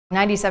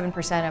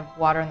97% of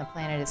water on the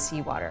planet is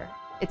seawater.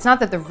 It's not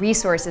that the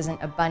resource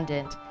isn't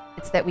abundant,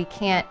 it's that we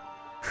can't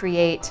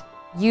create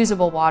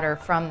usable water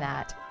from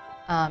that.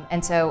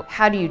 And so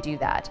how do you do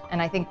that?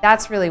 And I think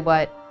that's really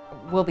what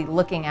we'll be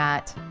looking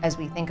at as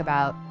we think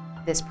about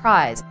this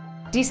prize.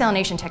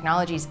 Desalination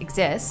technologies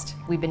exist.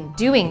 We've been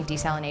doing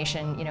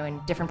desalination,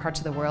 in different parts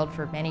of the world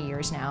for many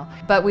years now,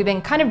 but we've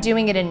been kind of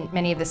doing it in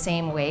many of the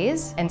same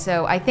ways. And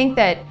so I think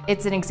that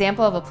it's an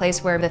example of a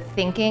place where the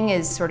thinking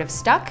is sort of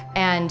stuck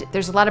and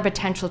there's a lot of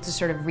potential to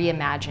sort of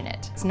reimagine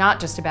it. It's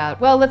not just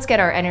about, well, let's get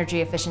our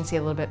energy efficiency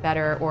a little bit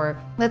better,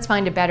 or let's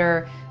find a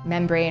better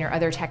membrane or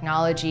other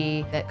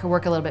technology that could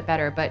work a little bit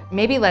better, but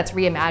maybe let's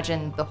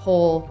reimagine the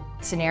whole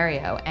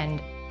scenario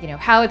and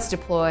how it's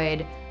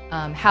deployed,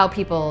 how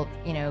people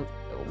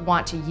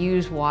want to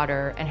use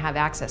water and have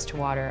access to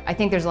water. I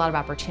think there's a lot of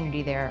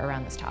opportunity there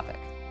around this topic.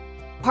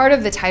 Part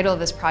of the title of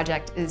this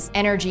project is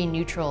energy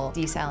neutral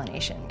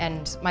desalination.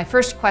 And my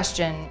first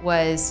question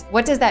was,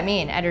 what does that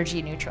mean,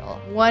 energy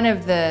neutral? One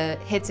of the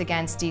hits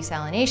against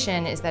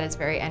desalination is that it's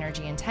very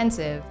energy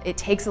intensive. It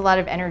takes a lot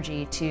of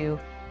energy to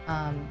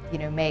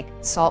make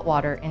salt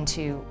water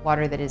into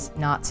water that is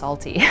not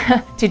salty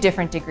to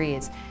different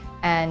degrees.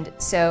 And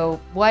so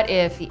what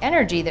if the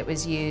energy that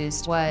was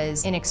used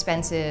was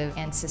inexpensive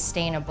and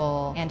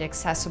sustainable and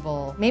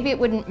accessible? Maybe it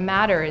wouldn't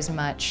matter as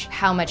much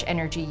how much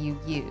energy you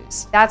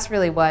use. That's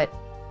really what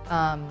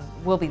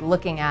we'll be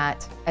looking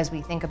at as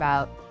we think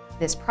about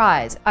this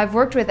prize. I've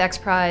worked with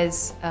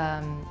XPRIZE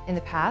in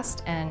the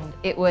past, and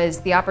it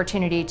was the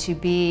opportunity to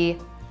be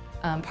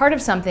part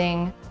of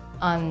something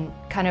on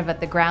kind of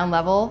at the ground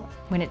level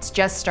when it's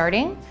just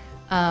starting.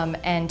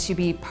 And to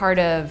be part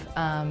of,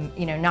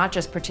 not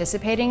just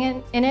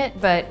participating in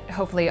it, but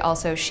hopefully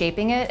also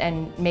shaping it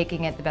and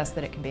making it the best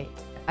that it can be.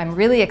 I'm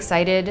really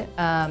excited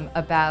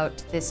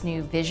about this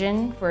new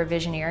vision for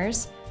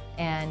Visioneers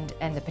and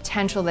the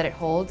potential that it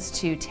holds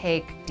to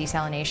take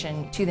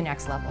desalination to the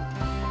next level.